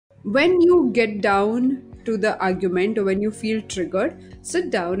When you get down to the argument or when you feel triggered, sit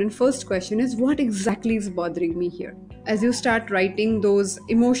down and first question is, what exactly is bothering me here? As you start writing those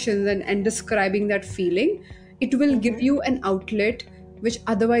emotions and describing that feeling, it will give Mm-hmm. you an outlet which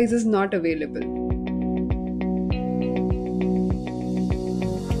otherwise is not available.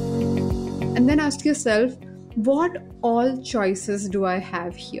 And then ask yourself, what all choices do I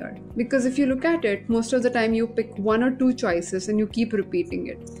have here? Because if you look at it, most of the time you pick one or two choices and you keep repeating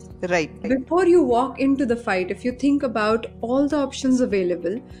it. Right. Before you walk into the fight, if you think about all the options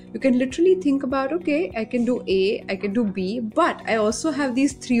available, you can literally think about, okay, I can do A, I can do B, but I also have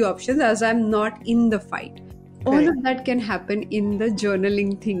these three options as I'm not in the fight. All Correct. of that can happen in the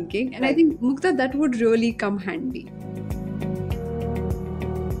journaling thinking. And I Right. think, Mukta, that would really come handy.